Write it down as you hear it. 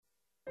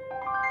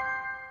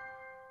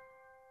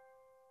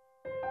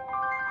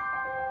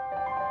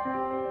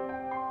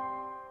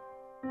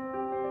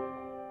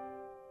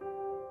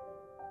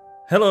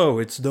Hello,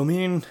 it's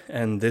Domin,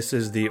 and this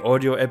is the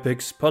Audio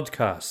Epics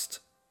podcast.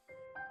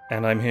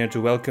 And I'm here to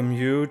welcome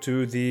you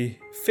to the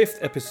 5th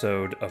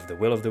episode of The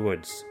Will of the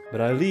Woods.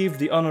 But I leave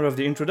the honor of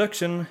the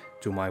introduction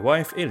to my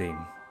wife,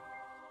 Eileen.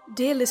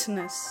 Dear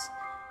listeners,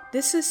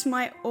 this is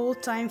my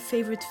all-time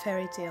favorite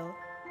fairy tale.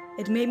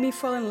 It made me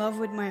fall in love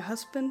with my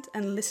husband,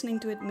 and listening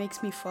to it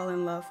makes me fall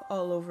in love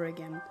all over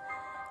again.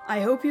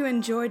 I hope you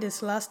enjoy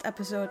this last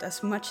episode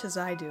as much as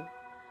I do.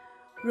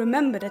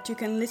 Remember that you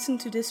can listen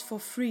to this for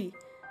free,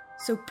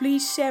 so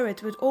please share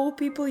it with all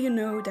people you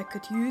know that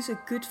could use a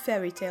good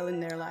fairy tale in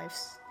their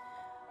lives.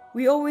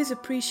 We always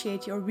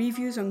appreciate your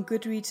reviews on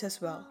Goodreads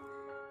as well.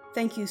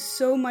 Thank you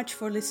so much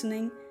for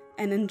listening,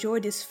 and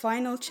enjoy this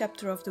final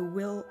chapter of The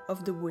Will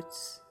of the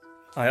Woods.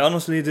 I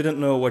honestly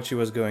didn't know what she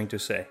was going to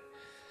say.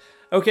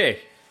 Okay,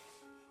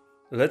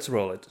 let's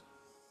roll it.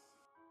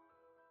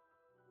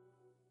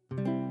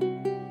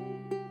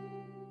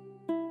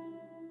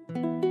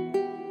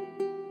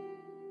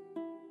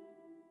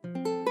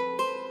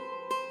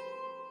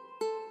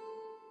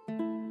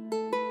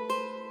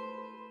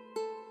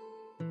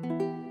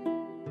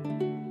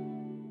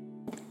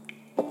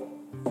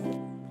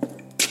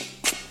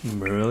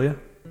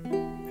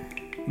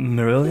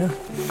 Marilia?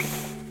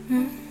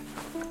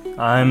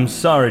 I'm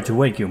sorry to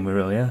wake you,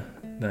 Marilia,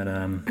 but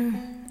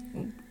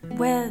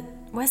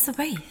Where's the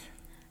wraith?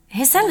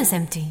 His cell is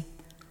empty.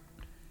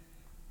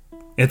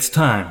 It's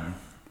time.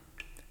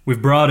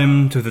 We've brought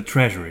him to the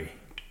treasury.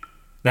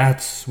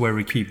 That's where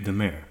we keep the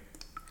mirror.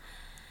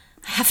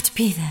 I have to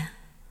be there.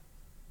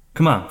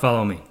 Come on,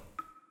 follow me.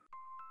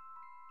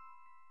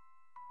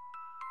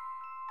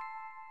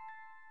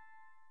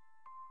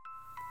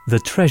 The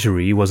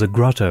treasury was a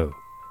grotto,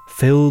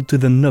 filled to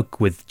the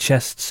nook with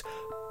chests,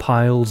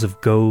 piles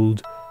of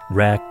gold,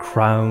 rare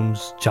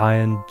crowns,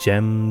 giant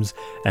gems,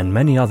 and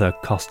many other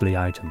costly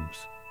items.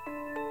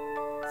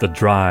 The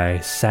dry,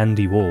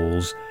 sandy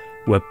walls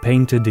were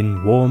painted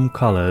in warm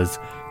colors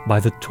by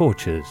the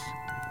torches,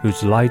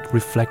 whose light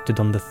reflected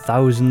on the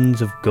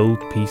thousands of gold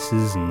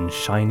pieces and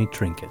shiny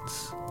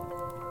trinkets.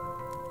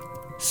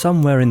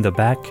 Somewhere in the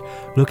back,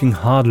 looking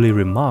hardly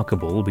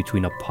remarkable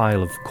between a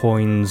pile of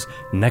coins,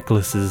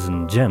 necklaces,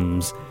 and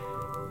gems,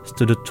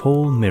 stood a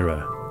tall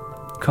mirror,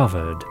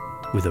 covered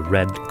with a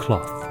red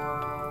cloth.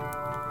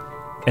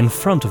 In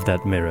front of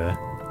that mirror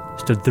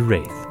stood the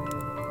wraith,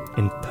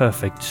 in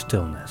perfect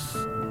stillness,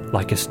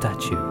 like a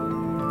statue.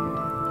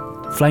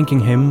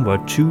 Flanking him were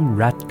 2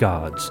 rat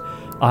guards,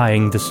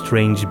 eyeing the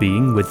strange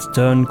being with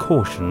stern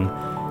caution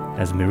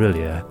as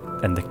Marilia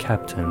and the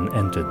captain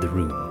entered the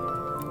room.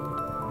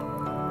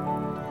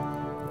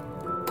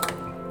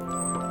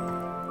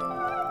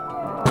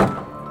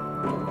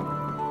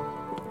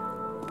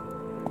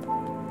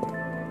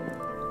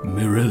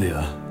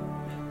 Marilia.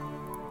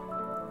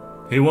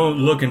 He won't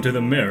look into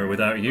the mirror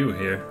without you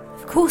here.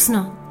 Of course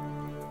not.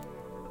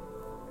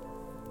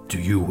 Do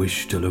you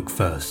wish to look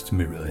first,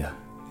 Marilia?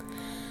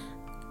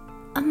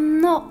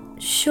 I'm not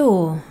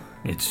sure.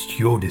 It's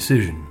your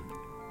decision.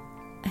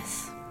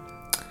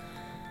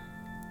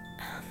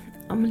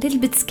 I'm a little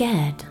bit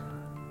scared.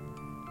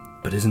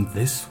 But isn't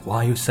this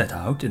why you set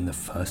out in the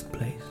first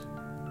place?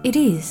 It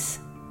is.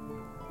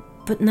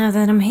 But now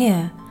that I'm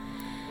here,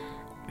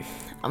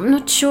 I'm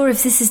not sure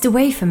if this is the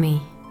way for me.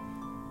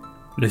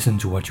 Listen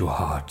to what your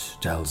heart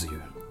tells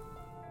you.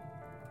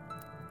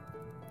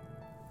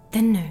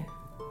 Then no.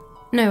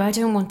 No, I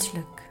don't want to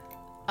look.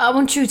 I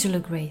want you to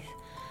look, Wraith.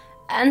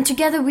 And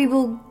together we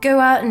will go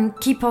out and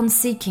keep on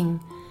seeking.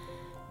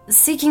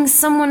 Seeking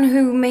someone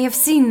who may have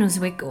seen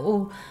Nuzwick,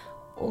 or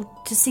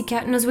to seek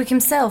out Nuzwick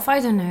himself, I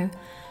don't know.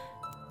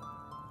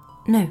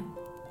 No,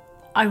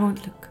 I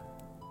won't look.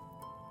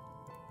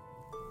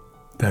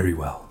 Very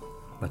well,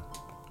 but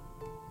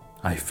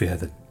I fear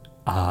that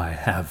I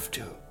have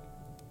to.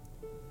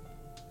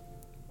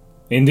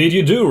 Indeed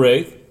you do,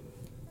 Wraith.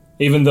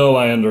 Even though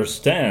I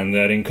understand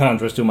that, in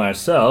contrast to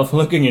myself,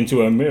 looking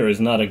into a mirror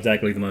is not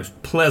exactly the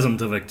most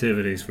pleasant of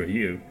activities for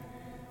you.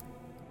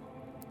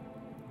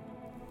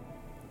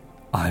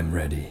 I'm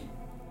ready.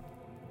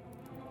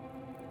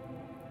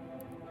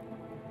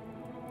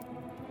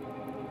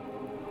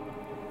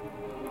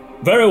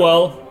 Very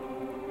well.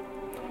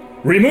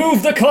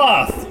 Remove the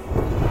cloth!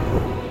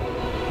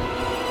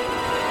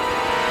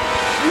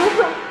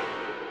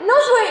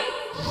 Nuzwick!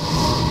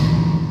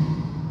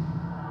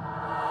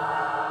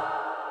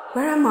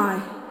 Where am I?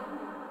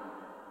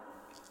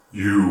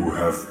 You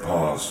have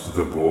passed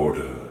the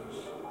borders,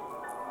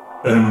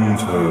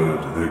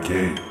 entered the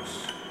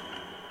gates.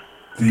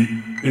 The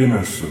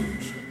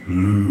innocent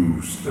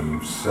lose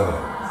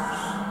themselves.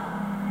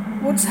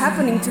 What's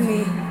happening to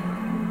me?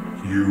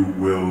 You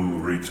will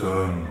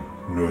return,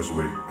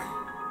 Nuzwick.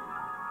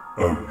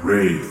 A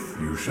wraith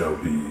you shall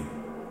be,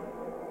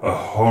 a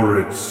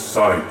horrid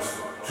sight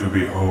to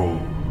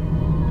behold.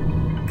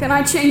 Can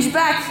I change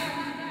back?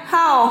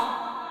 How?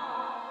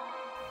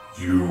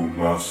 You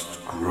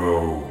must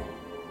grow.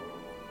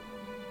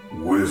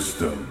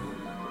 Wisdom,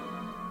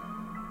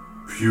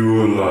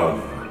 pure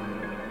love,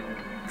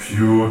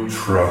 pure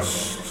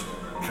trust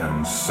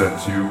can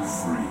set you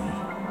free.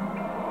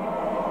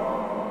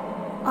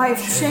 I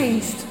have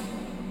changed.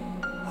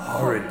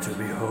 Horrid to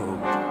behold.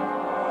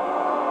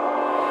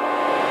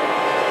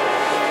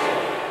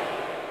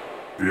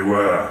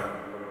 Beware.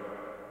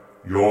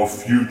 Your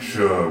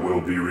future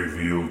will be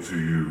revealed to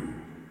you.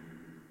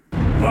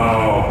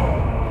 Now.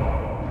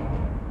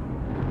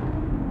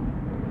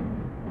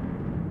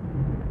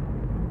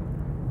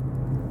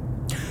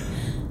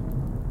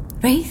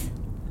 Wraith?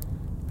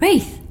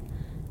 Wraith?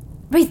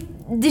 Wraith,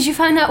 did you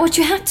find out what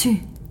you had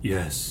to?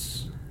 Yes.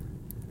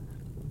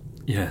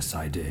 Yes,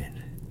 I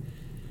did.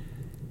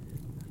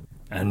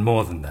 And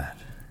more than that.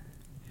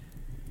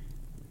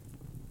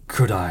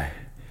 Could I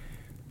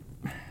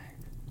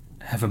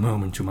have a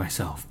moment to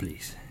myself,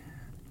 please?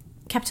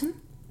 Captain?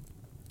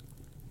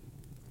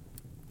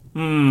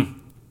 Very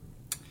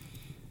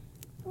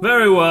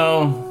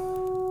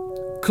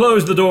well.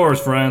 Close the doors,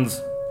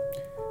 friends.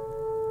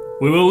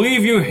 We will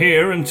leave you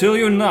here until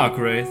you knock,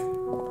 Wraith.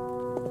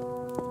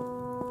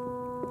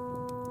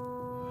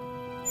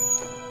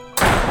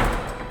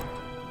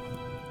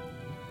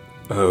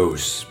 O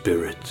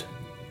spirit,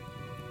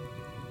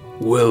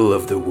 will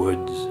of the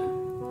woods,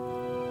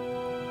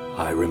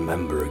 I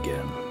remember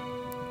again.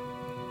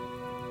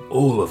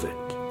 All of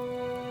it.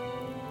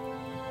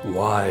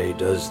 Why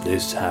does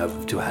this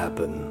have to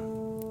happen?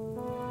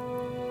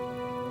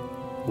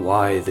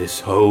 Why this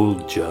whole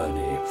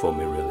journey for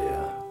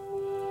Mirilia?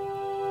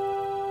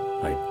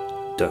 I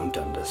don't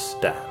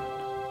understand.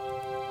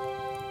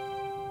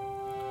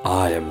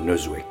 I am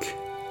Nuzwick,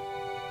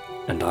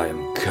 and I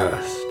am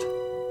cursed.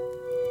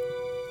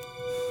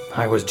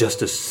 I was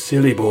just a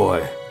silly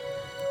boy,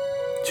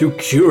 too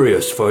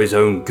curious for his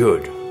own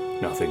good,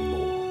 nothing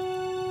more.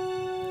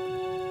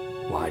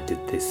 Why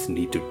did this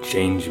need to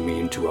change me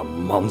into a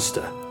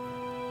monster,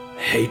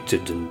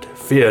 hated and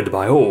feared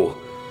by all?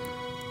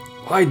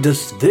 Why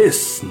does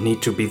this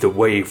need to be the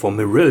way for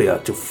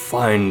Mirilia to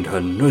find her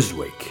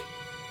Nuzwick?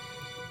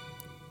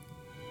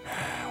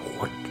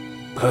 What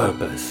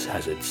purpose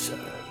has it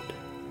served?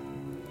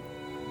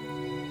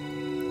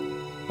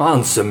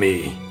 Answer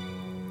me,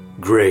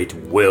 great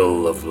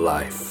will of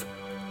life.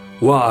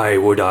 Why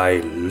would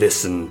I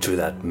listen to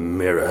that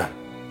mirror?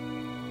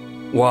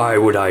 Why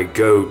would I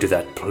go to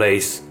that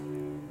place?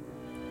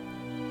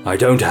 I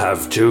don't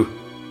have to.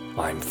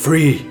 I'm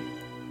free.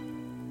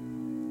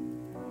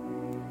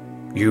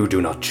 You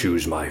do not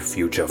choose my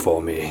future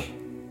for me.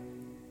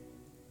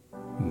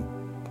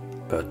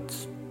 But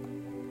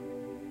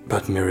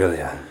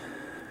Mirilia,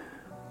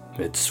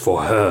 it's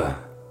for her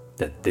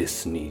that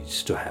this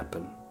needs to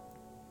happen.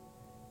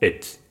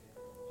 It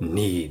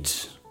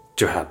needs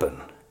to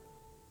happen.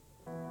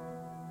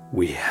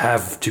 We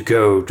have to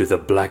go to the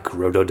black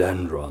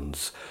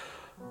rhododendrons.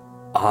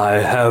 I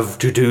have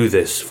to do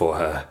this for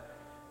her,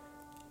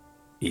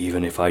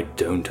 even if I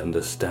don't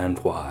understand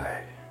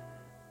why.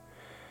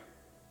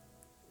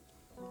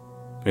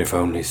 If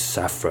only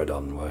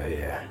Saffredon were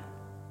here.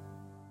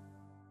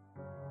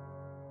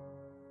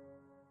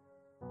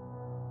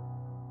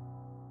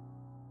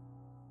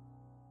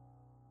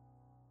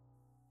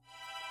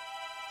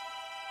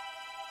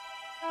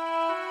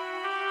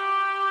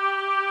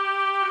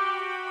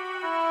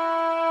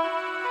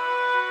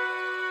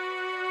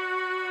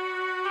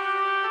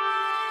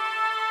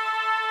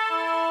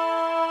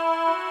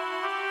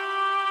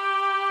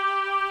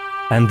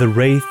 And the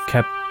wraith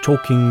kept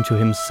talking to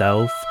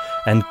himself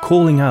and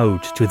calling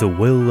out to the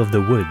will of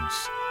the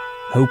woods,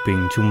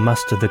 hoping to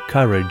muster the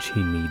courage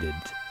he needed,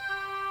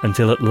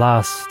 until at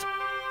last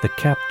the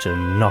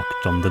captain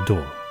knocked on the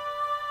door.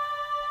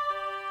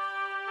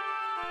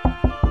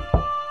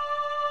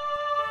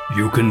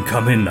 You can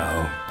come in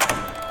now.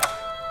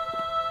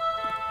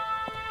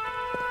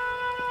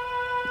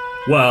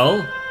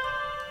 Well,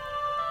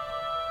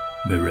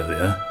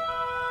 Mirilia,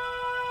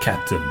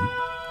 Captain,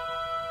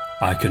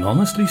 I can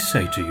honestly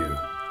say to you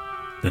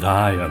that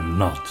I am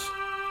not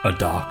a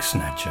Dark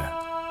Snatcher.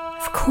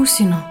 Of course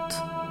you're not.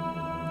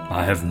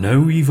 I have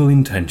no evil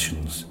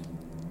intentions,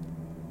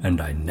 and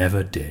I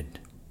never did.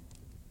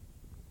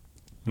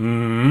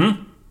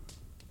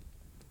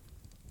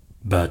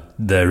 But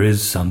there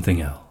is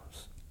something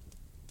else.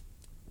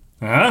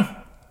 Huh?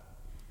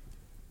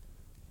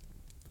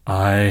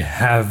 I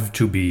have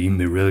to be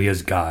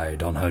Mirilia's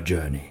guide on her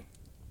journey,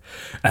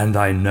 and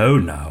I know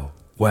now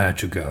where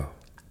to go.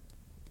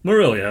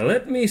 Mirilia,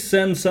 let me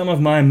send some of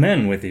my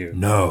men with you.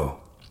 No.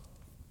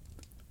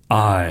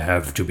 I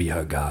have to be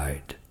her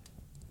guide.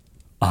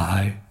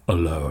 I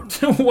alone.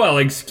 Well,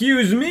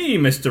 excuse me,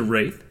 Mr.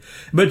 Wraith,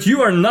 but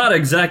you are not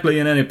exactly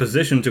in any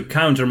position to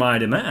counter my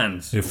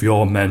demands. If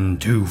your men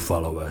do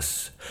follow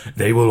us,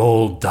 they will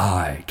all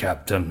die,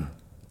 Captain.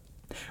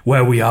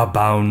 Where we are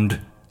bound,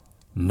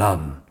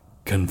 none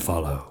can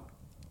follow.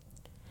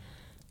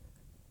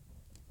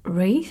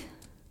 Wraith?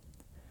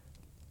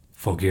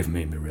 Forgive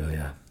me,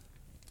 Mirilia.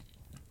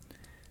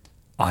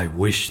 I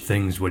wish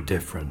things were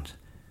different,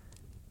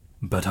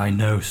 but I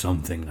know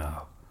something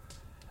now.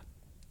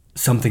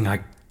 Something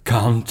I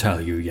can't tell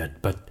you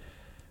yet, but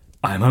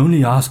I'm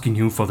only asking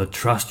you for the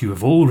trust you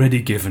have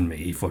already given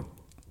me for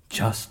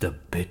just a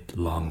bit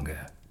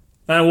longer.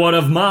 And what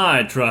of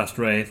my trust,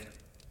 Wraith?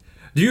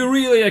 Do you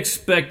really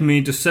expect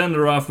me to send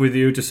her off with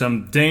you to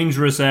some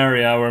dangerous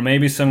area where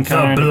maybe some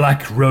kind The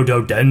black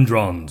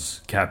rhododendrons,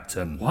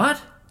 Captain.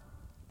 What?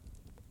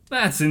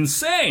 That's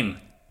insane!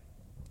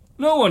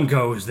 No one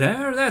goes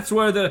there. That's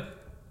where the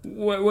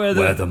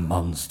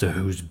monster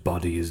whose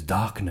body is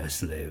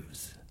darkness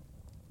lives.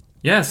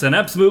 Yes, and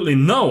absolutely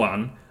no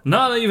one,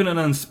 not even an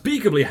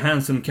unspeakably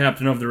handsome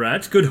captain of the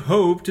rats, could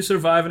hope to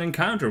survive an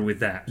encounter with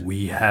that.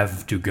 We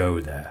have to go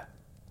there.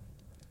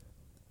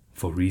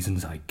 For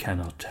reasons I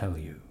cannot tell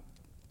you.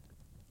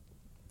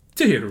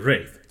 Dear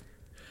Wraith,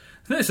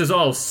 this is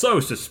all so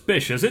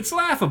suspicious, it's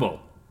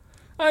laughable.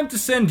 I'm to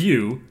send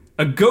you,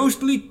 a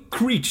ghostly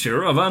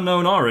creature of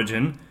unknown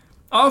origin,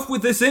 off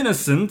with this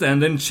innocent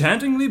and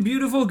enchantingly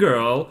beautiful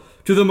girl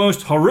to the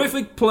most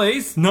horrific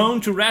place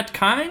known to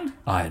ratkind?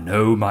 I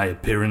know my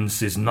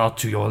appearance is not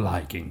to your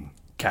liking,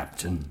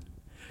 Captain.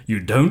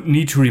 You don't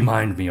need to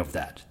remind me of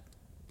that.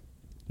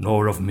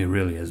 Nor of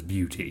Mirilia's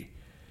beauty.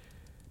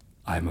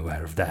 I'm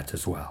aware of that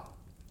as well.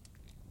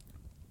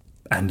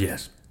 And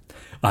yes,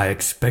 I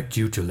expect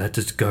you to let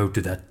us go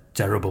to that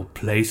terrible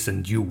place,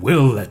 and you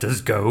will let us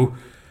go,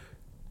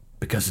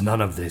 because none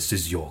of this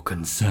is your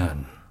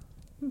concern.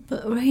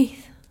 But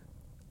Wraith,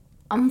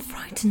 I'm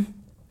frightened.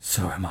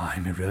 So am I,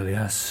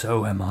 Mirilia,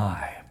 so am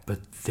I.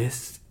 But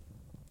this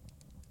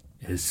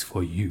is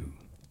for you.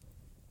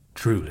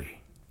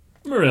 Truly.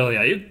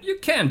 Mirilia, you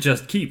can't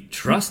just keep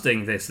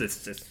trusting this.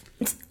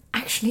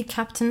 Actually,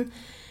 Captain,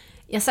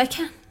 yes I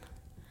can.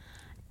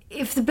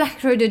 If the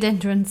black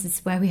rhododendrons is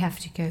where we have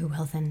to go,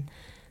 well then,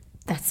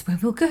 that's where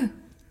we'll go.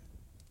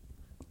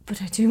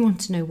 But I do want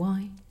to know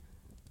why.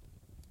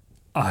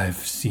 I've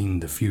seen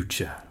the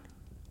future.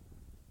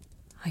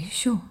 Are you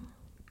sure?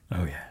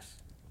 Oh yes.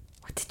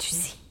 What did you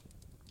see?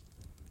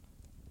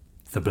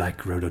 The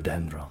black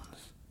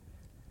rhododendrons.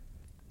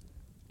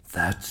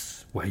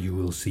 That's where you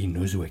will see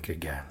Nuzwick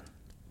again.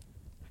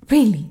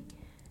 Really?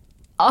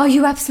 Are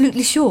you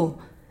absolutely sure?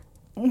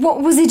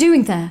 What was he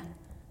doing there?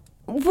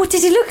 What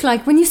did he look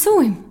like when you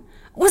saw him?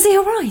 Was he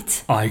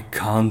alright? I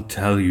can't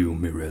tell you,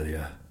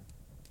 Mirilia.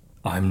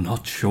 I'm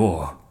not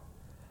sure.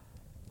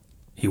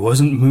 He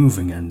wasn't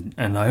moving,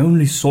 and I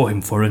only saw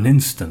him for an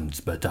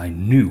instant, but I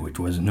knew it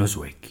was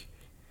Nuzwick.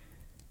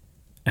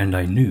 And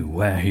I knew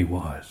where he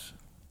was.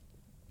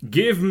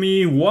 Give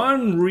me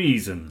one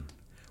reason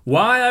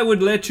why I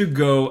would let you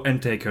go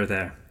and take her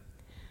there.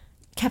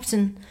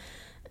 Captain,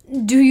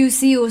 do you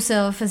see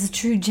yourself as a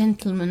true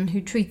gentleman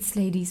who treats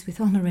ladies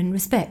with honour and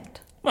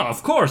respect? Well,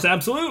 of course,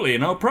 absolutely,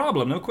 no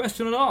problem, no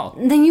question at all.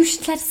 Then you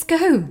should let us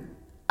go.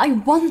 I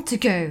want to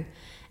go.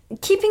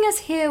 Keeping us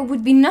here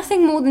would be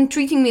nothing more than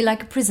treating me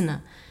like a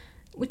prisoner,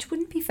 which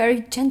wouldn't be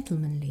very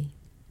gentlemanly.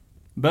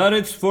 But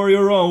it's for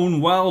your own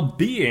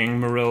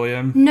well-being,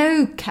 Mirilia.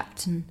 No,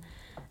 Captain.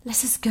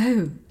 Let us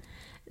go.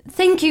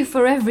 Thank you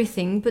for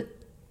everything, but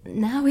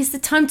now is the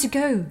time to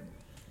go.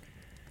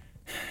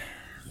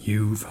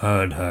 You've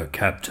heard her,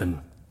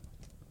 Captain.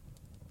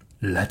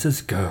 Let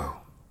us go.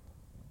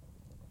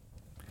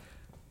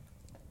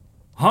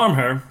 Harm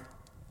her,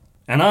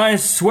 and I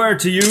swear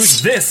to you,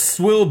 this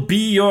will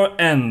be your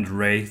end,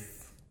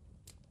 Wraith.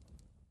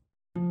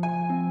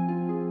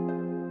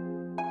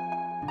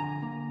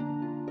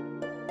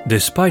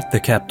 Despite the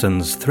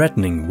captain's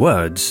threatening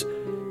words,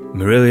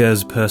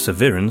 Mirilia's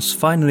perseverance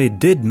finally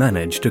did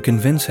manage to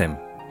convince him,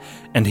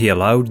 and he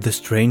allowed the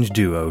strange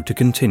duo to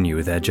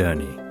continue their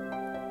journey.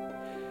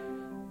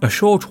 A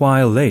short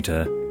while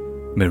later,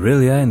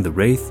 Mirilia and the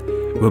Wraith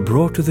were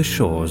brought to the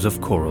shores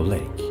of Coral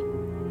Lake.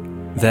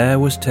 There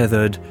was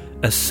tethered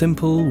a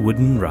simple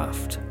wooden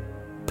raft,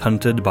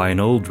 punted by an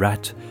old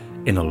rat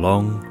in a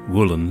long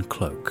woolen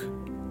cloak.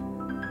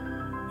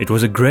 It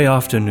was a grey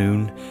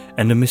afternoon,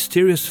 and a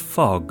mysterious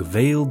fog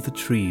veiled the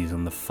trees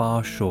on the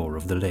far shore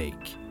of the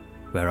lake,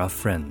 where our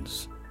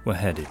friends were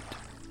headed.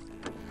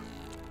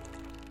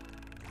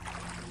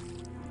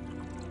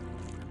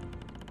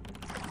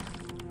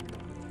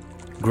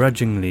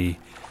 Grudgingly,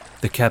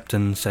 the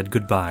captain said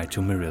goodbye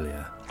to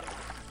Mirilia,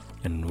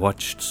 and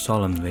watched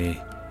solemnly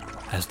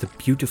as the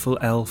beautiful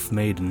elf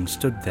maiden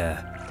stood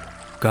there,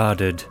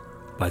 guarded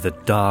by the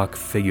dark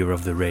figure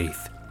of the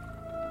Wraith,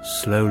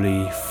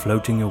 slowly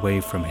floating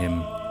away from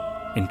him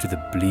into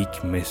the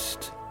bleak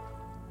mist,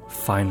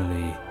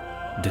 finally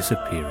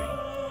disappearing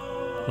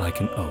like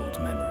an old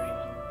memory.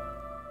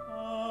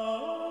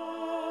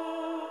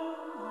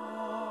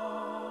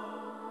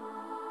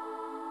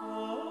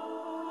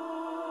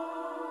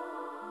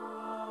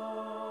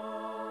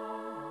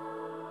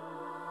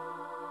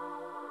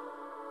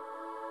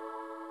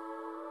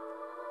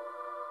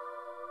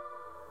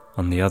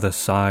 On the other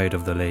side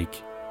of the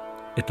lake,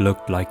 it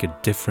looked like a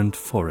different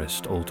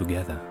forest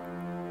altogether.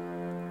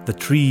 The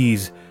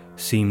trees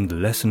seemed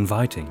less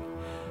inviting,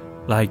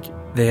 like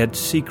they had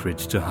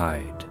secrets to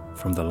hide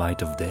from the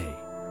light of day.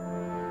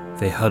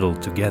 They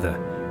huddled together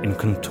in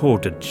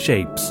contorted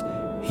shapes,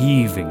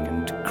 heaving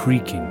and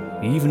creaking,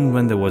 even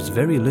when there was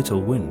very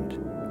little wind.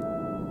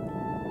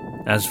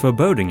 As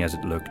foreboding as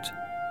it looked,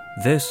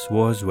 this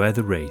was where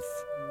the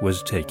Wraith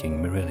was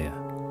taking Mirilia.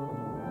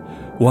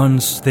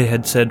 Once they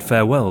had said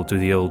farewell to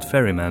the old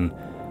ferryman,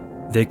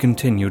 they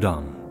continued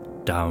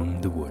on down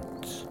the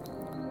woods.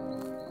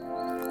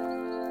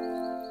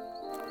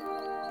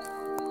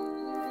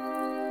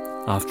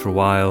 After a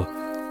while,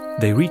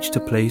 they reached a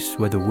place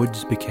where the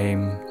woods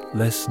became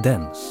less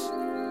dense.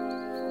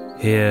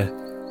 Here,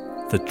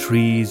 the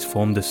trees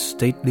formed a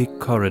stately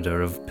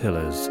corridor of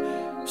pillars,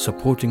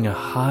 supporting a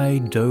high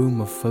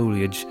dome of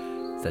foliage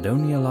that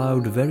only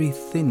allowed very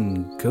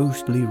thin,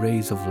 ghostly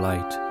rays of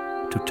light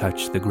to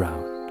touch the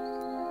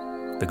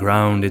ground. The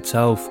ground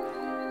itself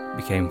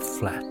became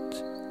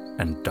flat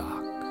and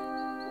dark.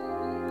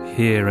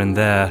 Here and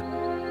there,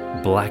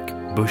 black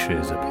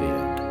bushes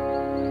appeared,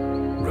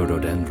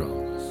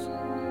 rhododendrons.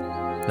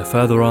 The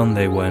further on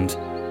they went,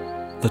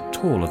 the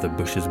taller the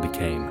bushes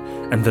became,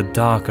 and the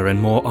darker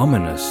and more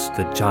ominous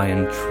the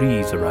giant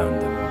trees around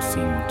them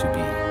seemed to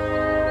be.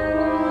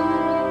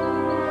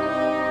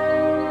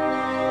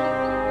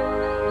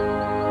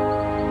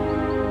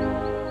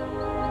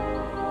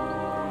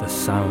 The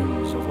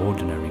sounds of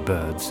ordinary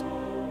birds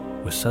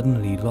were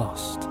suddenly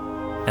lost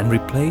and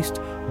replaced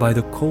by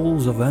the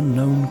calls of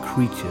unknown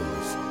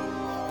creatures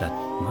that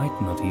might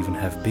not even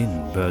have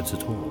been birds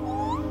at all.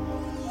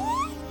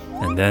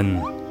 And then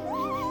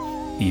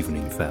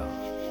evening fell,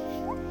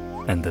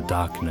 and the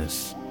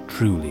darkness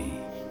truly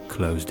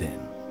closed in.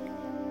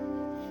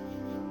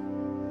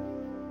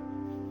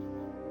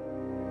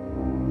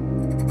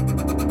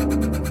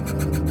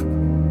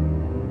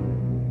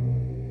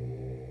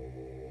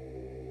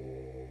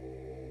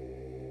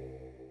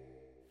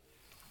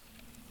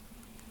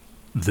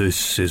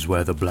 This is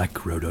where the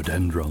black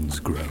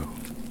rhododendrons grow.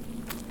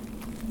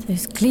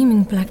 Those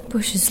gleaming black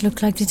bushes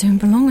look like they don't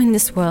belong in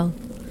this world.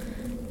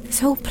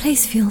 This whole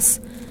place feels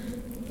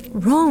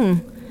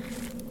wrong.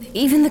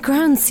 Even the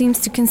ground seems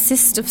to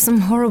consist of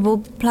some horrible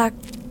black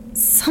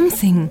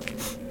something.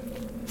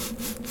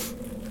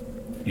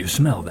 You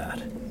smell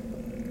that?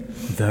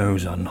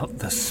 Those are not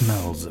the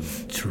smells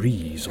of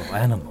trees or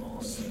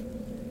animals.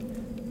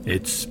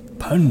 It's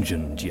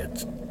pungent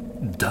yet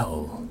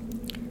dull.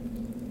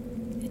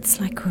 It's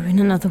like we're in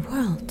another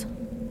world.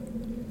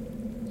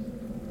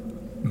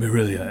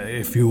 Mirilia,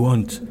 if you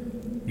want,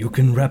 you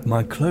can wrap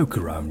my cloak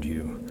around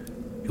you.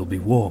 You'll be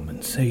warm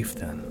and safe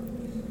then.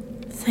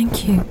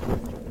 Thank you.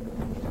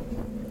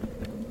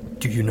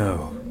 Do you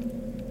know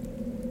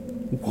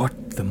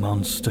what the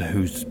monster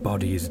whose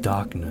body is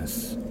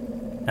darkness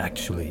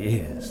actually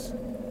is?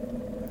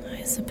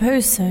 I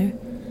suppose so.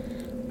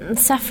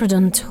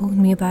 Saffredon told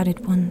me about it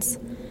once.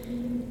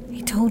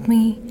 He told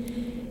me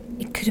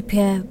it could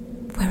appear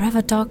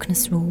wherever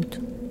darkness ruled.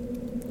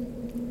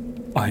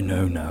 I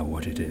know now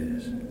what it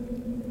is.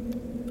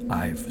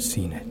 I've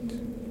seen it.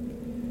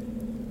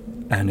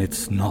 And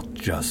it's not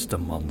just a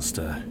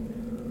monster.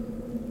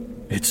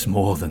 It's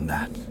more than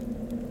that.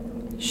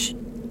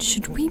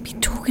 Should we be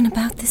talking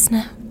about this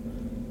now?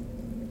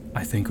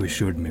 I think we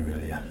should,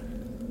 Mirilia.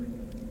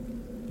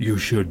 You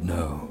should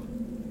know.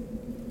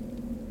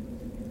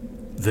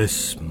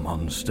 This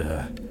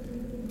monster,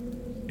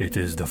 it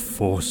is the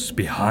force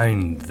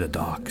behind the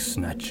Dark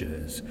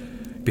Snatchers,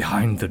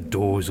 behind the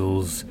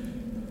Dorzels,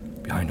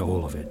 behind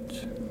all of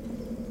it.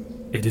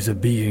 It is a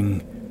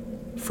being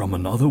from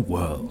another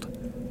world,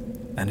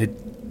 and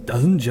it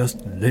doesn't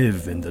just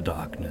live in the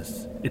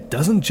darkness. It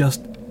doesn't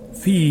just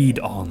feed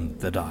on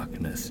the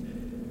darkness.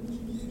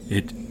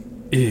 It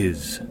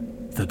is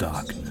the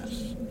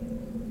darkness.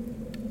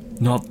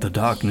 Not the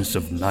darkness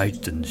of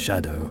night and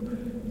shadow,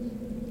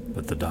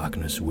 but the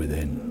darkness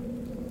within.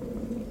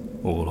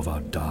 All of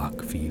our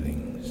dark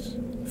feelings,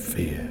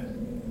 fear,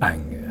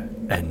 anger,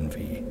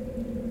 envy,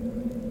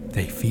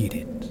 they feed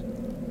it.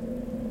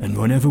 And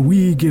whenever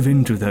we give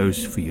in to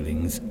those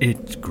feelings,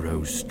 it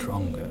grows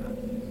stronger.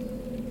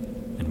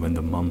 And when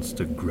the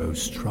monster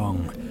grows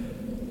strong,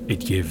 it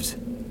gives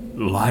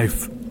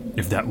life,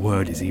 if that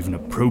word is even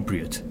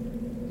appropriate,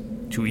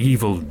 to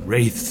evil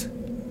wraiths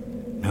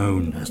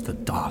known as the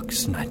Dark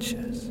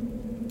Snatchers.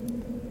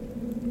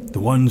 The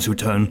ones who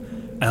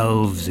turn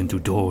elves into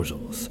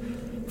Dorzels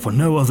for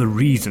no other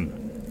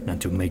reason than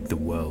to make the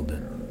world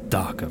a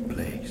darker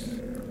place.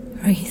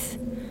 Wraith,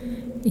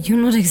 you're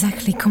not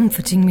exactly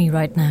comforting me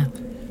right now.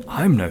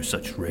 I'm no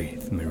such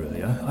wraith,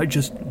 Mirilia. I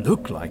just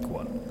look like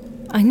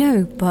one. I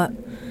know, but...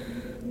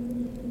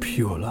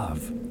 Pure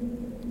love.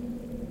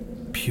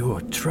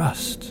 Pure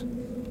trust.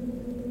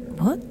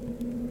 What?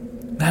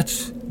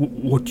 That's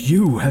what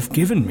you have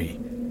given me.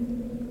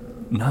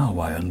 Now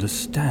I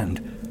understand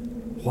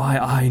why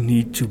I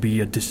need to be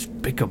a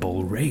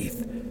despicable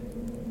wraith.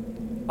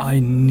 I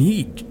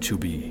need to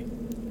be.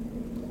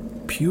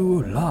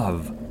 Pure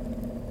love.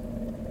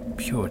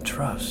 Pure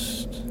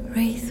trust.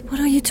 Wraith, what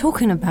are you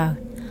talking about?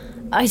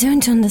 I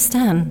don't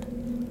understand.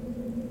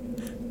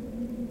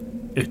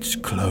 It's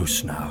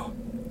close now.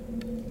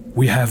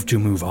 We have to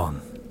move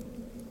on.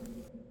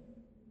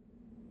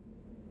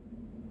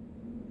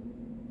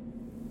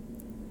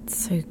 It's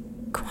so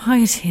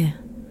quiet here.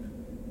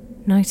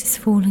 Night is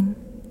falling.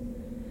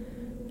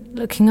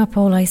 Looking up,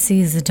 all I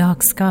see is a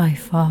dark sky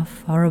far,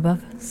 far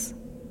above us.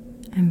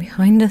 And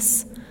behind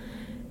us,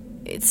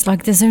 It's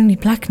like there's only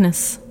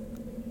blackness.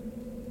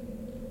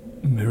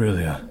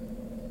 Mirilia.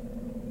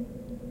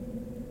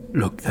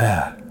 Look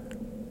there.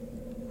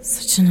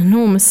 Such an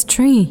enormous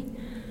tree.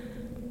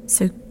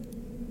 So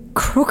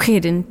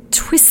crooked and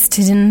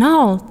twisted and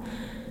gnarled.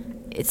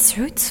 Its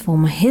roots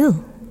form a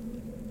hill.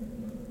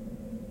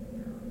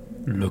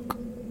 Look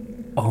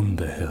on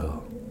the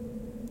hill.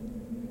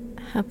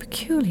 How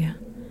peculiar.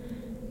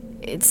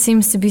 It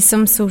seems to be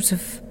some sort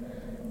of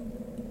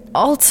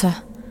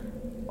altar,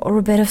 or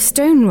a bed of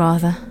stone,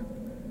 rather.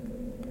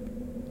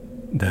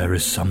 There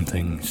is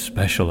something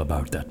special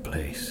about that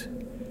place.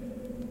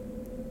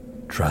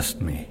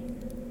 Trust me.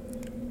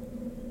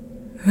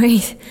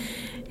 Wraith,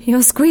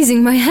 you're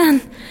squeezing my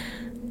hand.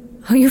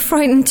 Are you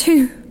frightened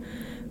too?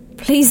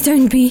 Please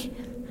don't be.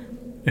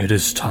 It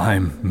is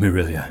time,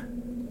 Mirilia.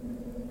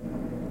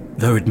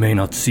 Though it may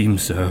not seem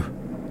so,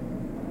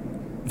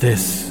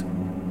 this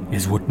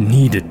is what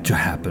needed to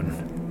happen.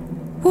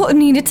 What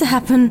needed to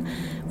happen?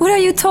 What are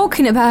you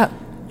talking about?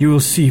 You will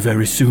see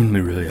very soon,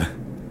 Mirilia.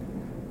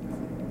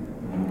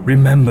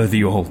 Remember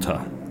the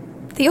altar.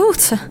 The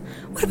altar?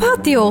 What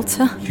about the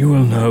altar? You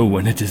will know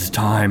when it is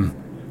time.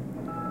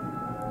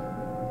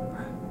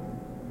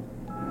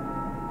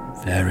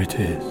 There it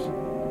is.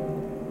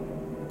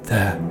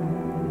 There,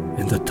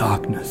 in the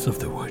darkness of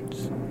the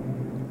woods.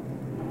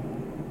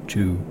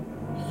 2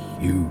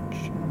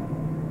 huge,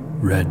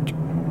 red,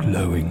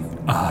 glowing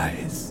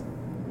eyes.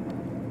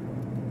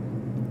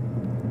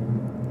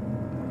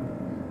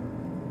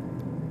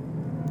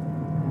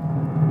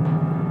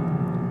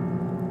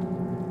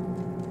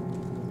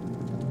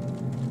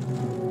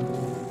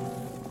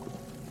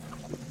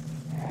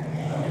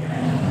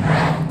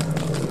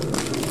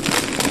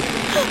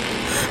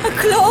 A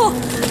claw!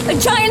 A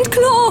giant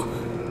claw!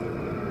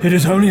 It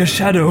is only a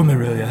shadow,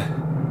 Mirilia.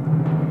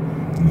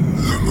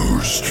 The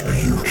most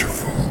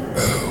beautiful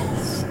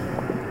elf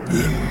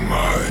in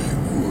my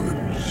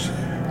woods.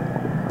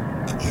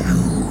 You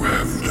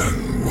have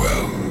done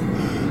well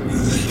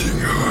leading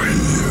her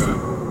here,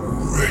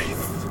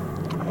 Wraith.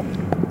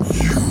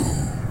 You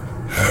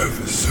have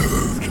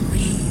served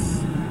me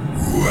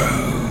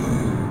well.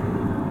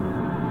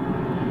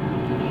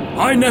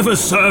 I never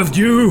served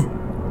you!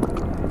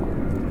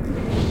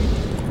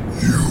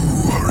 You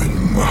are in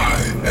my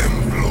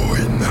employ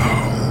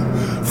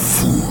now,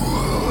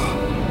 fool.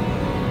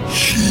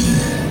 She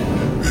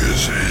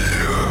is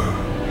here,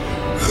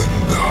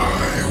 and I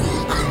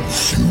will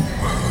consume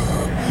her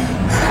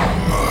in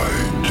my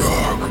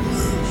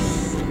darkness.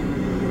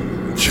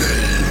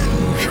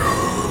 Change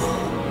her,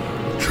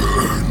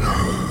 turn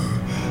her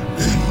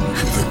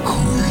into the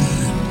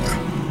queen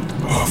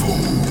of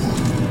old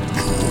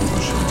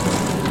Dorset.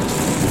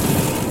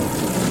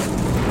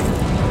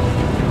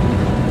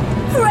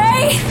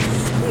 Ray!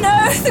 No,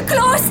 the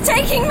claw is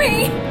taking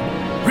me!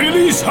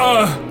 Release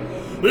her!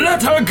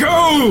 Let her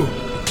go!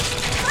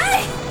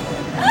 Ray!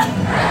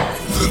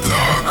 The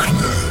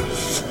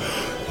darkness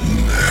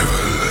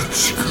never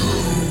lets go.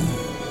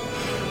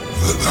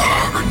 The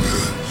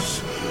darkness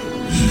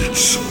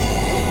eats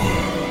all,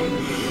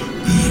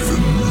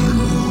 even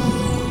you,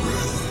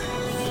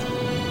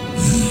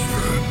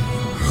 even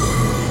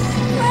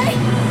Ray!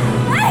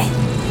 Ray!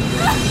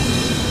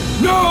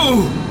 No!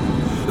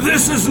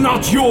 This is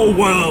not your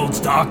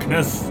world,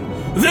 darkness.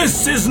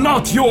 This is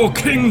not your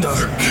kingdom.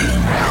 the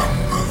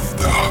kingdom of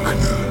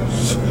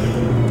darkness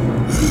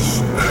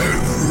is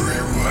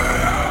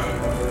everywhere.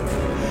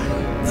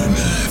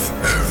 Beneath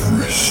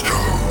every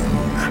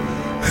stone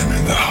and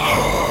in the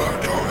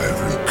heart of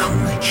every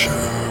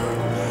creature,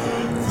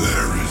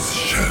 there is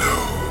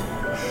shadow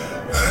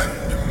and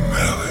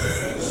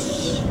malice.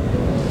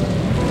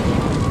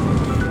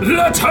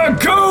 Let her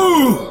go!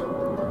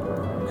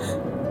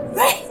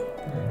 Ray!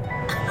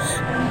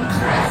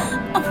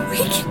 I'm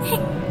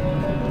weakening.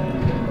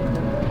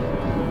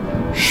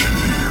 She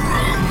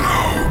will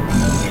now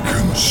be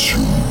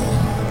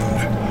consumed,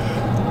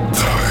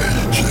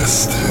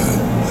 digested,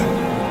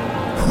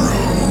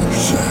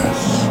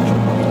 processed,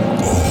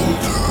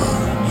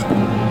 altered,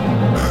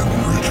 and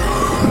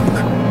returned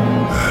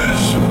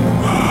as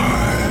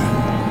mine.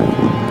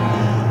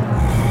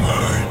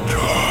 My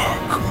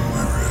dark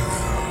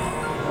Mirilia.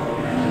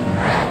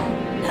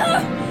 No!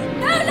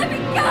 No, let me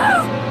go!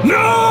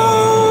 No!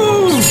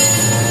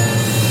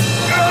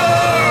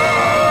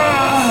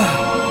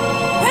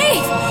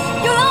 Wraith!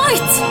 Your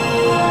light!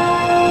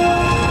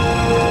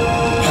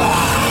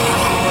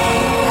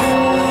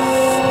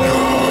 No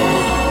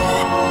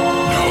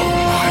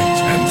light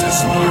enters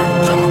my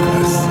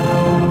darkness.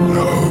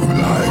 No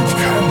light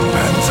can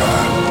enter.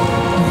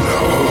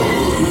 No.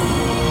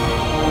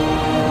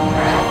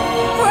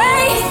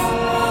 Wraith!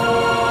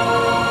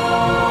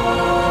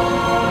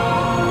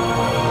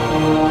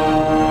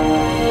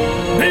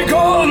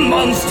 Begone,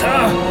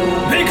 monster!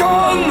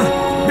 Begone!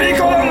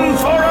 Begone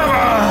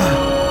forever!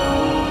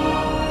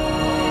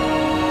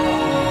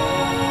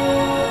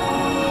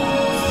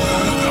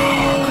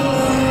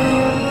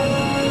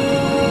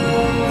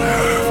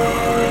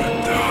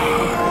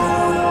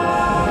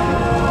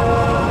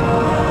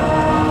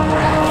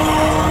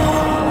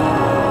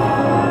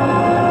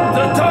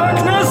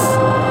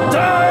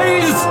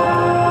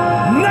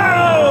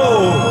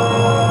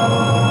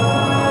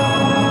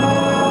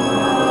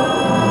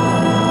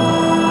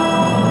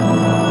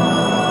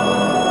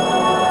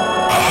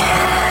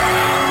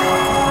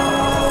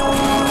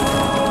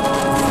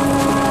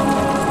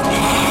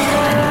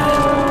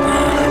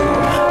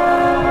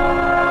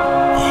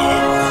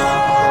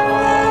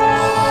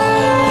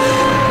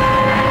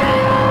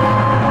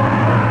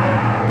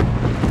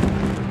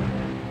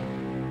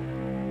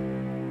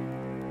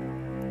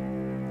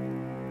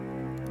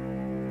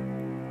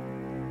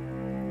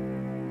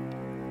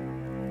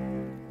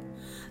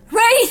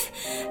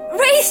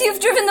 Wraith,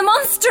 you've driven the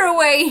monster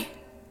away!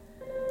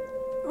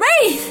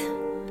 Wraith!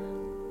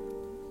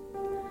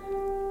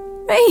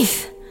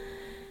 Wraith!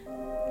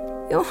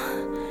 You're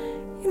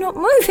not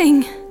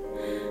moving.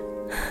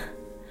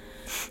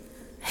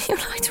 Your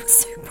light was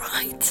so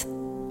bright.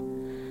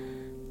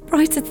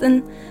 Brighter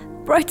than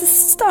the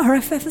brightest star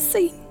I've ever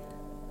seen.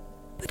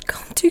 But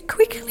gone too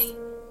quickly.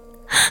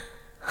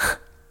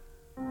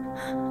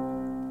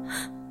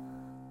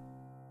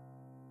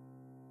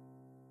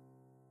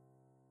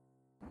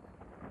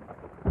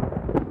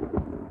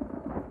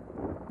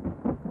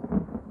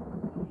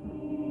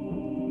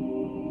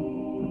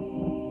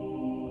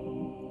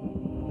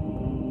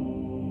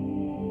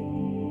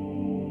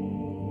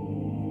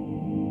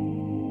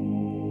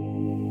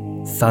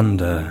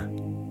 Thunder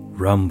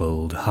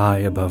rumbled high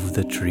above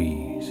the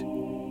trees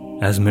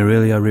as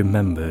Mirilia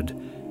remembered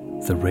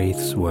the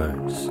Wraith's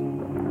words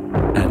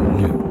and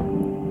knew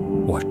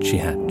what she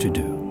had to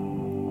do.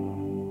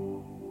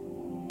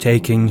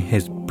 Taking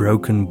his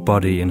broken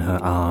body in her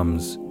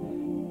arms,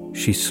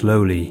 she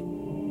slowly,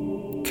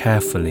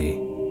 carefully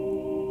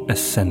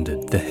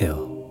ascended the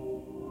hill.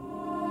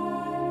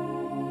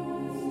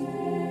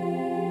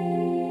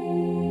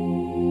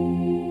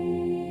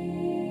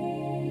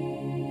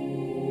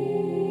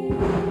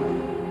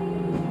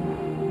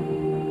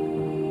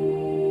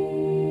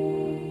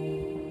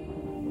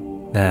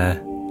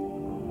 There,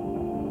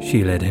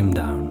 she led him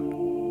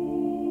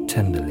down,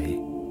 tenderly,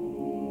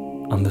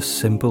 on the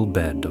simple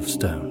bed of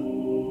stone.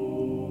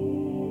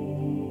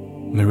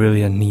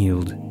 Mirilia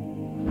kneeled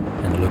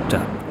and looked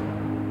up.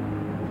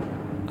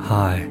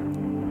 High,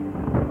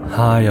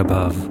 high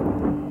above,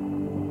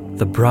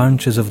 the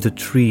branches of the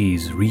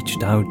trees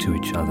reached out to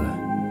each other,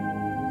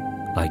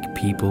 like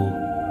people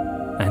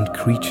and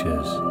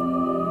creatures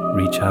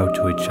reach out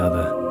to each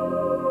other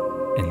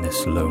in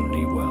this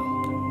lonely world.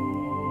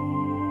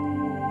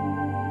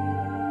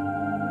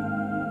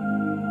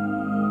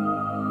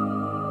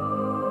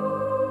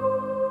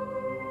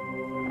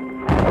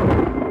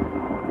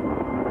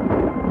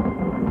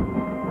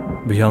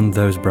 Beyond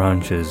those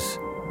branches,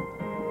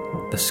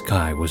 the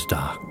sky was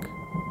dark.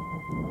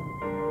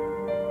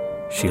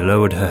 She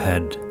lowered her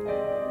head,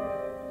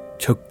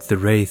 took the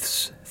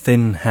Wraith's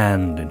thin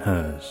hand in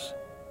hers,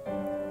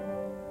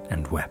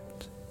 and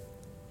wept.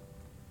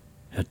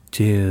 Her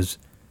tears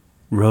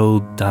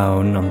rolled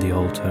down on the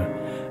altar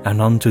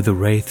and onto the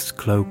Wraith's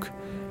cloak,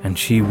 and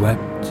she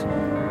wept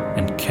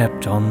and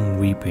kept on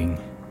weeping,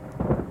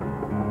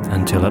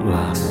 until at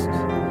last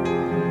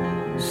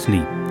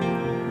sleep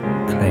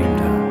claimed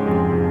her.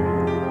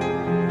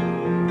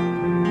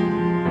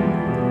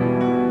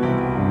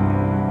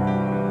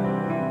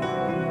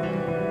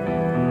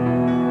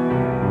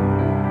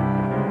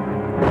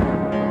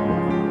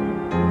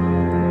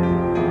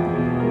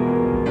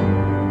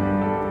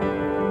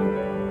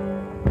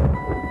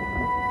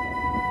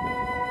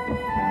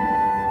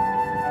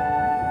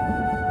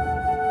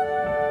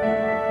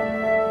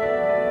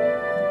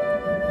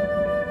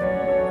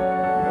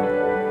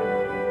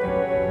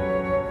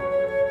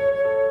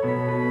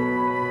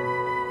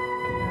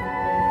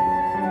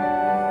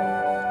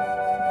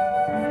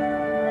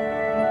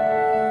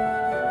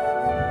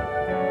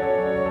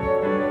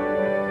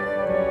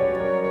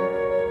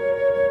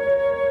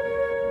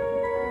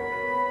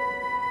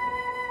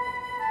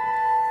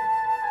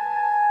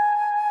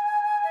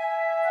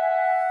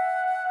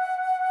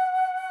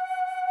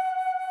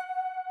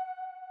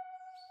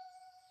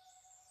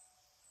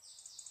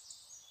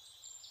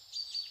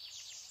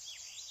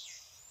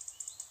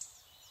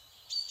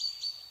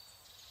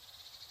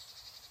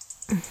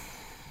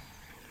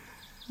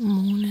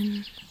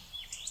 Morning.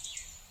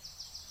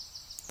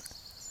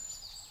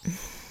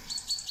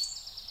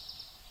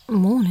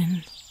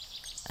 Morning.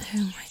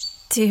 Oh, my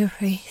dear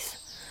Wraith.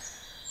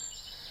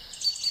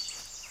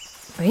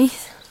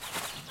 Wraith?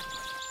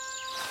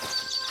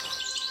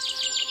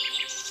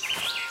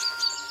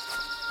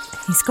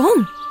 He's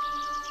gone.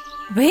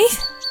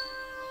 Wraith?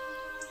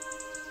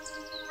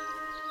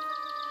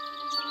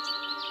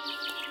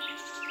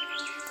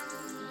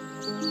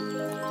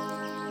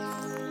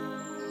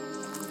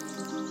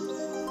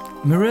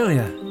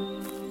 Mirilia!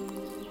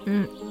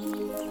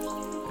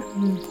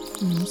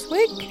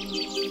 Noswick?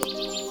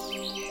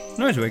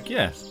 Noswick,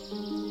 yes.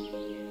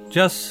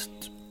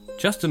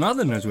 Just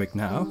another Noswick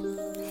now.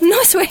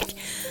 Noswick!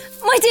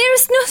 My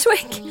dearest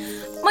Noswick!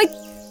 My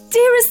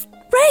dearest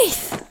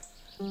Wraith!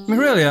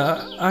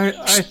 Mirilia, I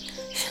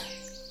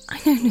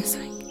know,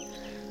 Noswick.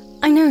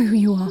 I know who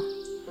you are.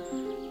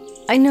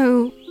 I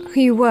know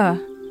who you were.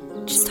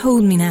 Just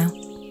hold me now.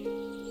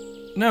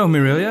 No,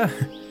 Mirilia.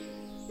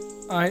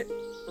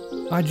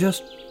 I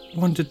just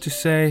wanted to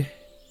say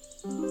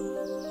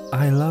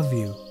I love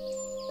you.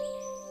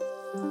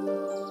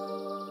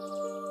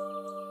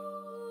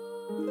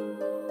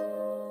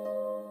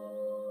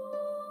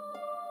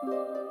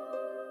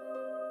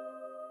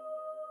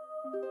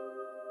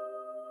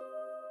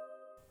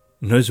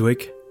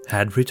 Noswick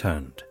had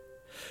returned,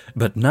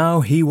 but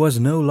now he was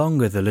no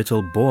longer the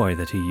little boy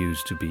that he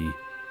used to be,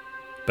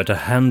 but a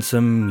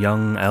handsome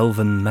young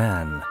elven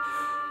man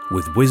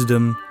with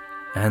wisdom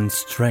and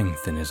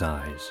strength in his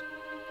eyes.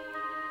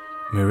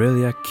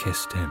 Merilia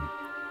kissed him,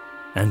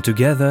 and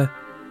together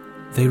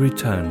they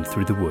returned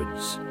through the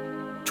woods,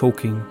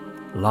 talking,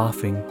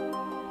 laughing,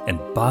 and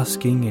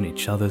basking in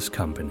each other's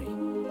company.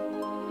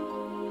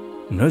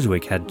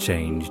 Noswick had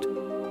changed,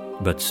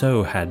 but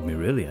so had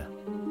Merilia.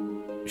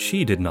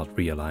 She did not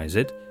realize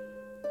it,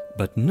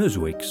 but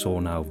Noswick saw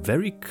now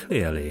very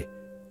clearly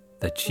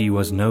that she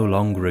was no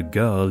longer a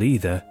girl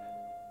either,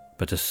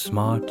 but a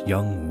smart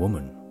young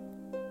woman.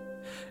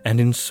 And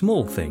in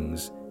small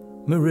things,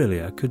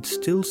 Merilia could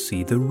still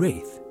see the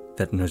wraith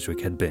that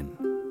Noswick had been.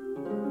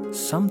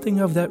 Something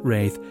of that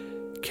wraith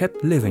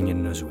kept living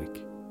in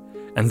Noswick,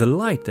 and the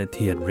light that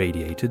he had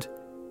radiated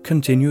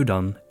continued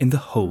on in the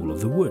whole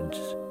of the woods.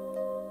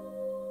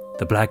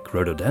 The black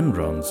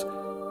rhododendrons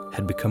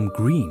had become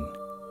green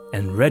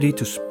and ready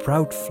to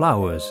sprout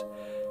flowers,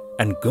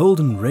 and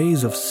golden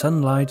rays of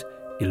sunlight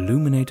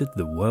illuminated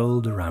the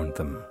world around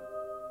them.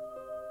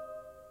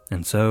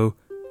 And so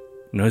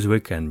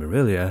Noswick and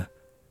Merilia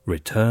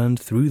returned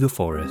through the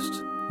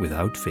forest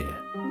without fear.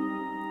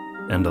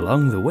 And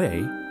along the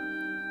way,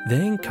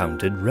 they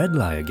encountered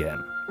Redeye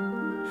again.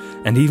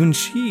 And even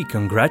she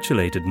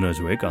congratulated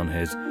Noswick on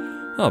his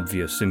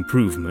obvious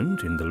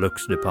improvement in the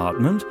looks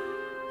department,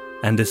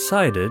 and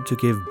decided to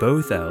give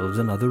both elves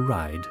another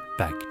ride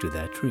back to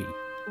their tree.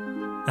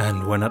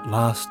 And when at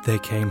last they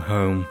came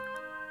home,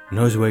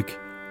 Noswick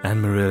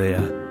and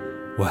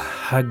Merilia were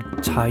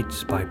hugged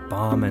tight by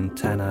Balm and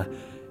Tanner,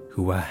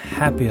 who were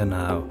happier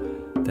now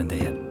than they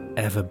had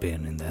ever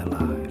been in their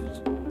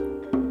lives.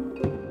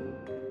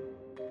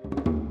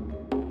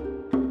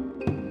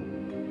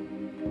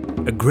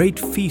 A great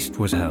feast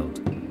was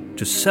held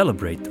to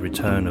celebrate the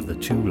return of the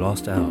two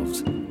lost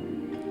elves,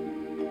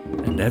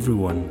 and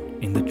everyone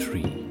in the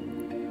tree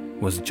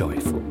was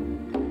joyful.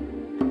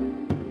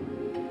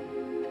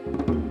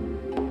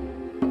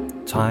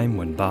 Time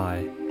went by,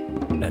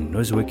 and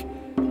Noswick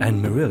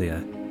and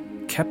Merilia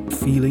kept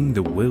feeling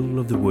the will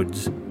of the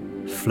woods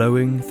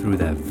flowing through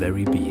their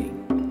very being.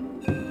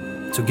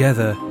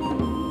 Together,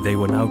 they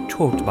were now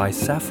taught by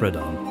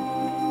Saffredon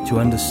to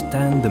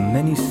understand the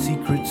many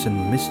secrets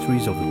and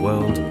mysteries of the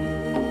world,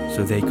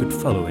 so they could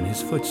follow in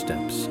his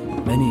footsteps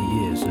many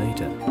years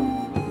later.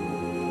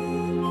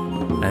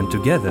 And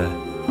together,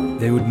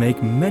 they would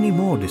make many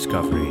more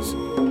discoveries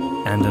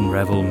and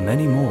unravel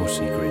many more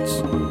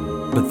secrets,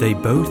 but they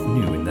both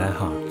knew in their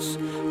hearts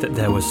that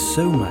there was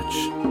so much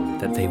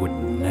that they would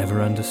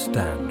never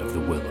understand of the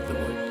will of the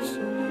woods.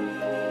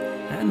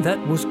 And that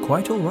was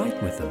quite all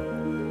right with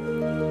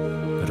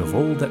them. But of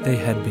all that they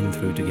had been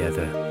through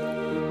together,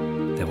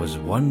 there was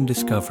one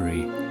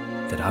discovery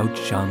that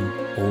outshone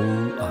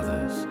all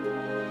others,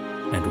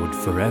 and would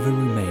forever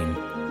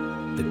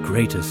remain the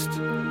greatest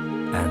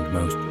and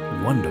most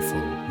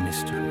wonderful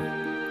mystery.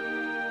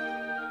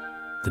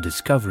 The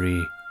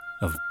discovery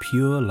of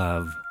pure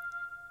love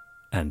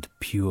and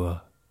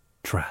pure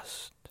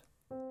trust.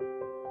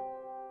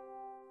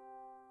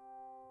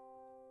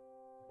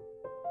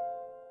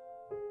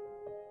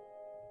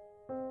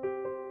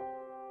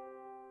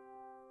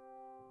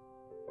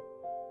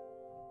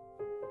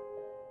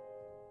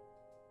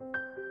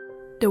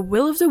 The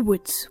Will of the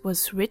Woods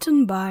was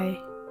written by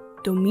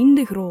Domien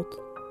de Groot,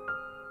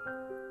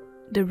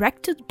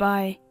 directed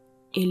by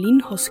Eline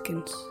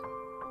Hoskins,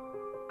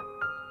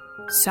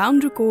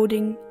 sound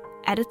recording,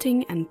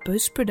 editing and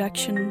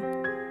post-production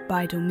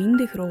by Domien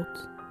de Groot,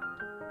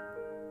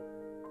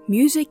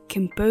 music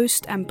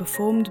composed and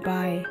performed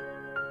by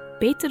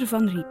Peter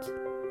van Riet,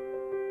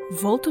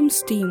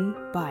 Voltum's theme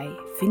by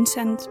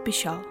Vincent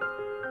Pichal.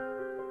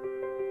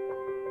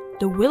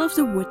 The Will of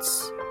the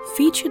Woods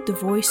featured the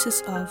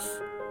voices of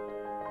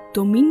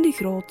Domien de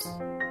Groot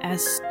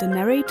as the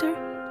narrator,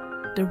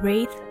 the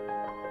Wraith,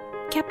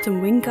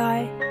 Captain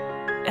Wingeye,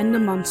 and the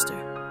monster.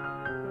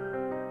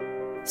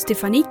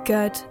 Stefanie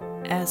Kuit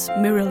as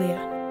Merilia.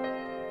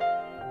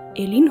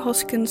 Eline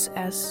Hoskins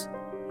as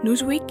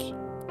Noswick,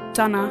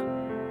 Tanna,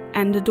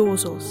 and the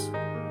Dozels.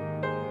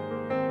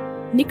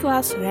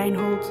 Niklaas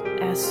Reinhold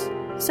as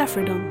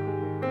Saffredon.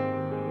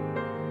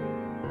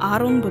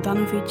 Aaron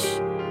Bodanovic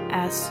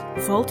as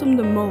Voltum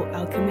the Mole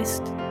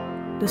Alchemist,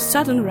 the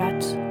Southern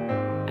Rat,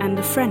 and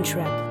the French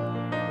Rat.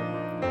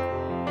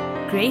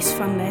 Grace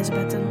van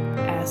Lijsbetten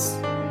as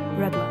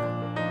Redla.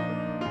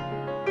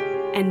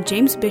 And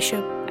James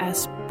Bishop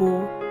as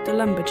Bo the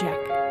Lumberjack.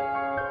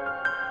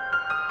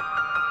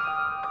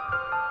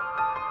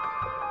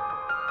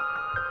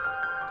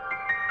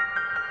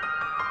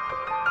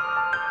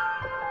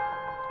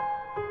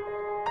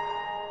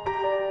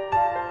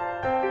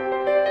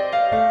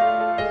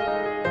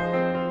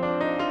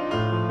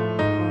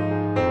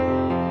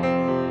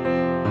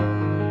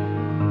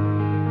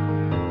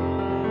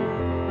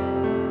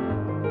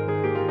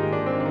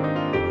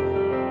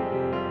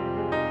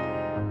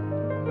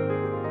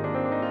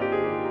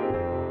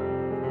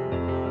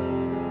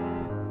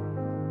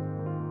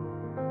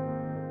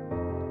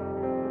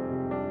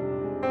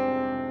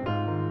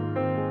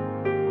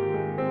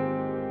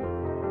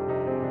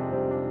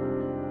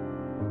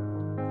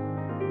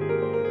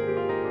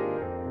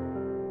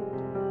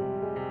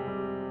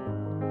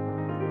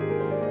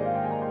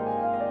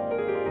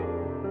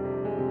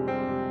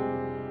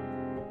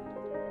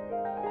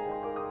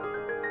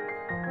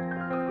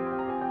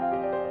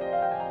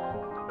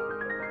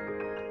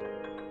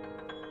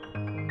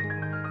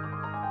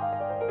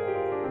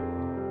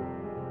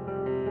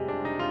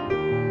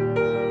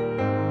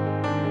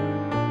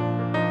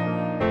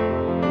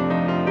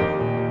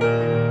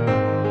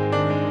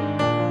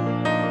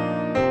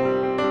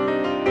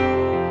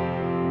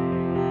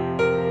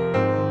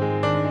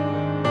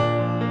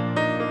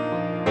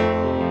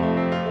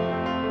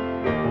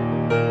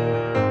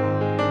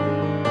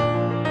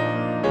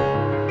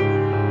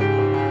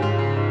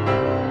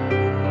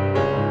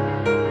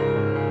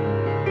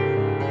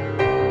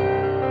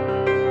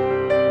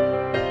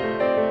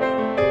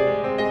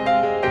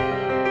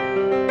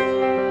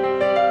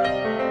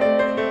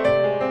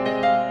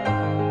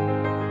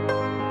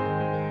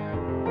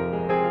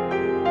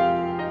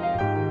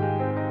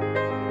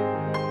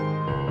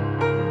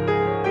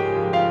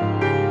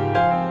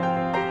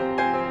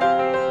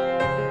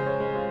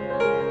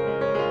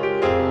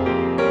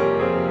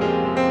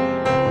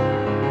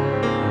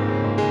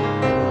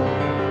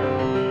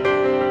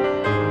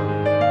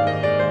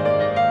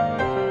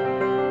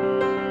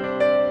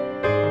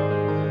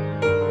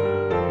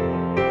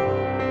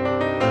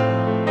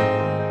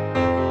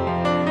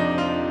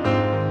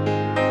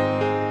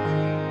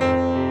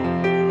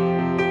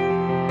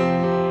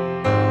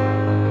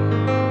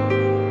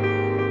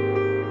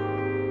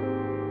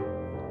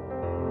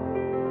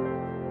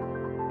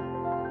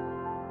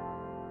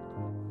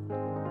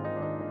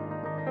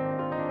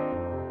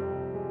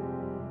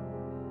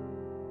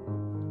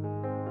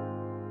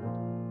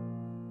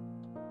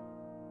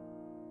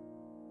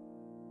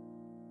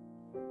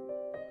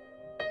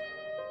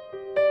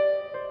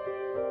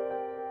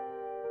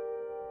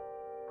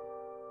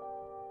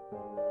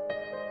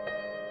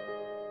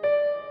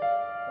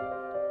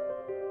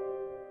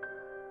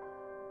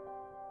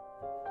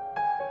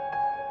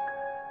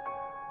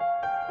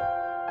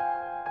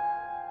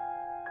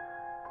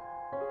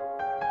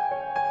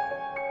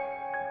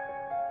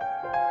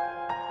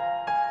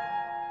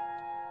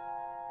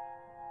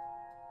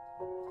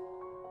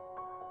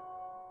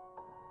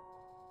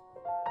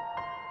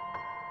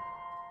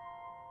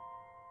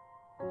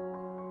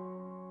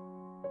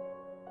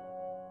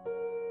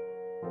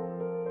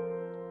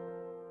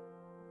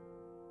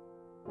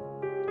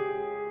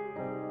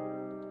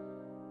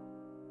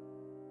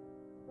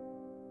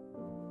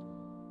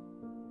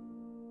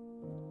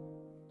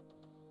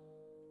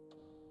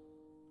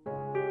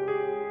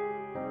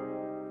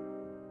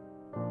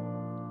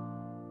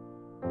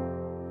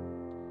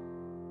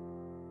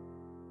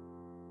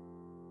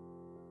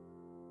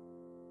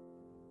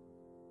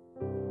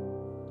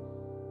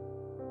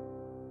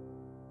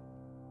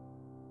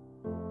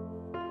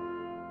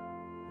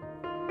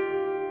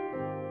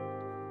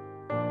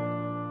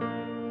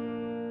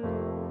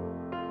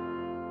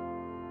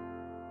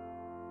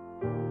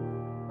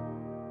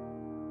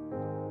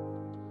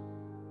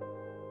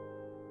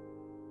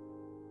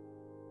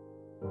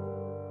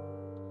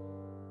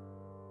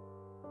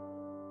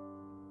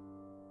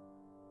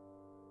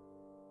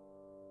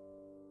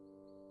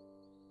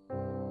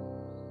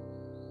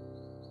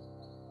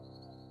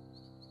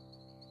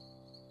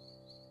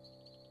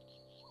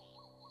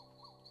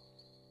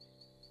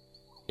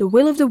 The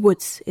Will of the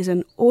Woods is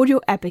an Audio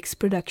Epics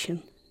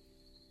production.